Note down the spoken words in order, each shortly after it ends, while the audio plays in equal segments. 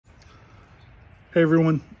Hey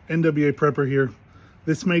everyone, NWA Prepper here.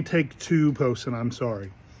 This may take two posts and I'm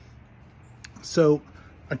sorry. So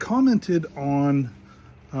I commented on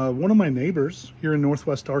one of my neighbors here in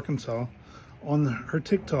Northwest Arkansas on her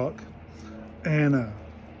TikTok, and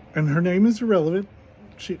her name is irrelevant.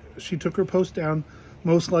 She took her post down,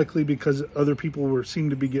 most likely because other people seemed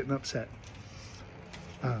to be getting upset.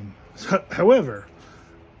 However,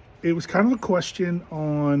 it was kind of a question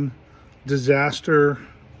on disaster.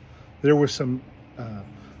 There was some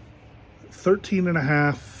 13 and a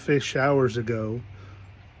half-ish hours ago,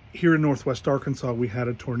 here in Northwest Arkansas, we had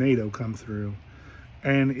a tornado come through,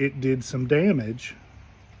 and it did some damage,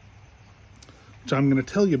 which I'm going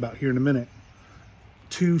to tell you about here in a minute,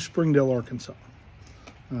 to Springdale, Arkansas.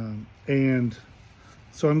 And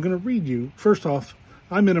so I'm going to read you. First off,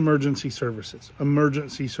 I'm in emergency services,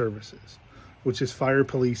 which is fire,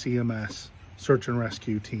 police, EMS, search and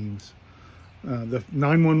rescue teams. The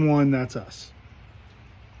 911, that's us.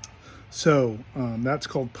 So that's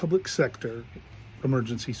called public sector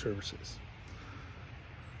emergency services.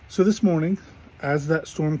 So this morning, as that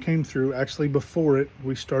storm came through, actually before it,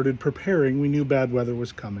 we started preparing. We knew bad weather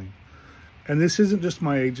was coming. And this isn't just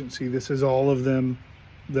my agency. This is all of them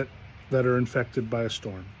that are infected by a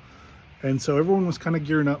storm. And so everyone was kind of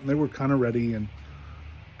gearing up and they were kind of ready. And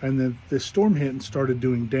then the storm hit and started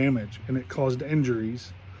doing damage, and it caused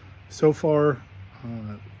injuries. So far,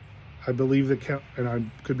 I believe the count, and I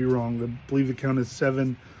could be wrong, I believe the count is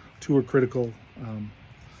 7. 2 are critical.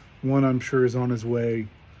 One I'm sure is on his way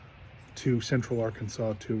to Central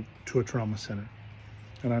Arkansas to a trauma center.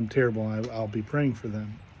 And I'm terrible. I'll be praying for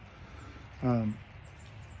them.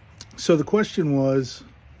 So the question was,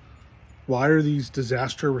 why are these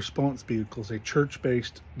disaster response vehicles, a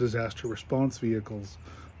church-based disaster response vehicles,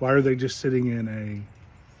 why are they just sitting in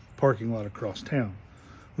a parking lot across town?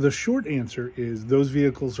 The short answer is those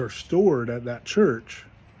vehicles are stored at that church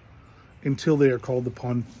until they are called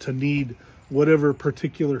upon to need whatever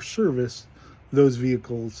particular service those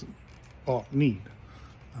vehicles need.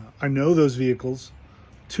 I know those vehicles.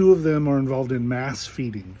 2 of them are involved in mass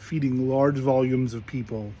feeding large volumes of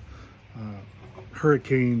people,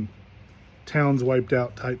 hurricane, towns wiped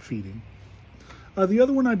out type feeding. The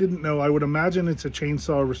other one I didn't know. I would imagine it's a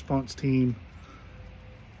chainsaw response team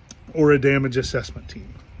or a damage assessment team.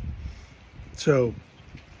 So,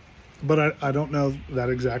 but I don't know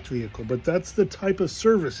that exact vehicle, but that's the type of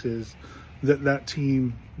services that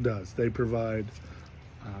team does. They provide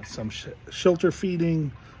some shelter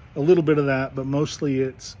feeding, a little bit of that, but mostly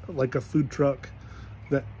it's like a food truck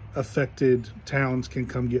that affected towns can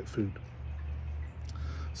come get food.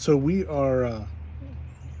 So we are,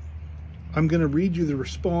 I'm going to read you the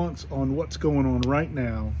response on what's going on right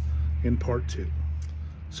now in part 2.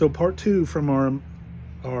 So part 2 from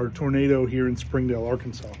our tornado here in Springdale,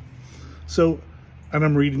 Arkansas. So, and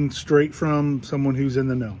I'm reading straight from someone who's in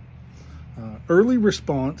the know. Early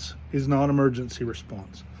response is not emergency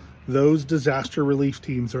response. Those disaster relief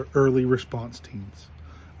teams are early response teams.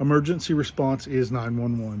 Emergency response is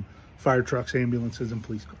 911, fire trucks, ambulances, and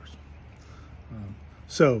police cars.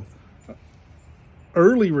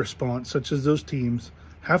 Early response, such as those teams,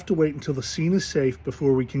 have to wait until the scene is safe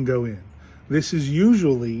before we can go in. This is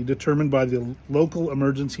usually determined by the local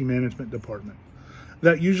emergency management department.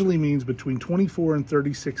 That usually means between 24 and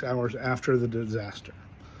 36 hours after the disaster.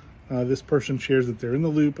 This person shares that they're in the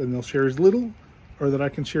loop, and they'll share as little, or that I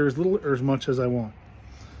can share as little or as much as I want.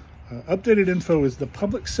 Updated info is the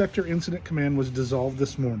Public Sector Incident Command was dissolved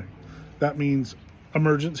this morning. That means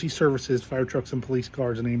emergency services, fire trucks and police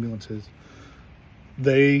cars and ambulances,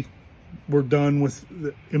 they were done with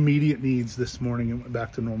the immediate needs this morning and went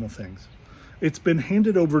back to normal things. It's been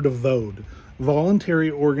handed over to VODE,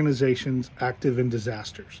 Voluntary Organizations Active in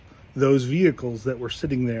Disasters. Those vehicles that were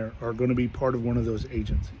sitting there are going to be part of one of those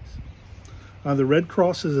agencies. The Red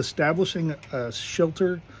Cross is establishing a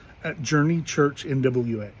shelter at Journey Church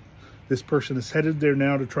NWA. This person is headed there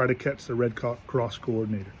now to try to catch the Red Cross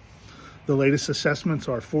coordinator. The latest assessments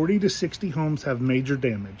are 40 to 60 homes have major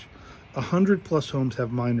damage. 100 plus homes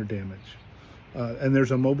have minor damage. And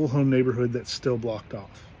there's a mobile home neighborhood that's still blocked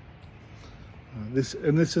off. This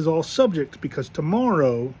is all subject because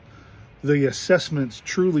tomorrow the assessments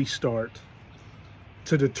truly start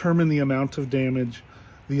to determine the amount of damage,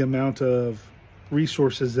 the amount of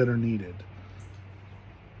resources that are needed.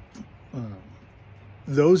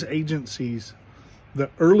 Those agencies, the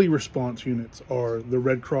early response units, are the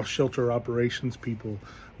Red Cross Shelter Operations people.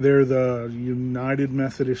 They're the United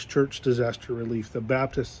Methodist Church Disaster Relief, the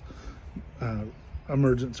Baptist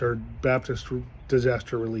Baptist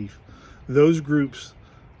Disaster Relief. Those groups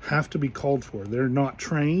have to be called for. They're not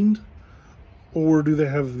trained, or do they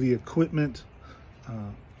have the equipment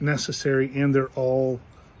necessary, and they're all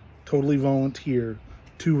totally volunteer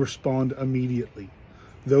to respond immediately.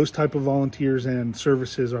 Those type of volunteers and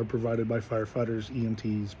services are provided by firefighters,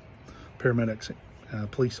 EMTs, paramedics,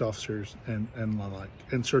 police officers, and the like,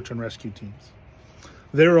 and search and rescue teams.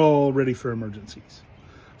 They're all ready for emergencies.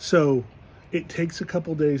 So it takes a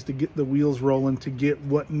couple days to get the wheels rolling, to get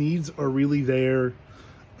what needs are really there,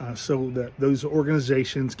 so that those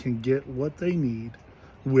organizations can get what they need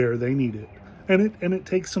where they need it. And it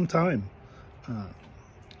takes some time.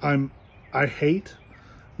 I hate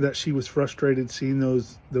that she was frustrated seeing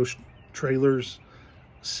those trailers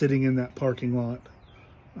sitting in that parking lot.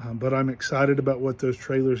 But I'm excited about what those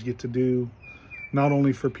trailers get to do, not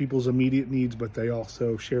only for people's immediate needs, but they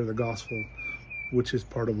also share the gospel, which is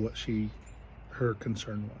part of what her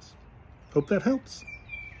concern was. Hope that helps.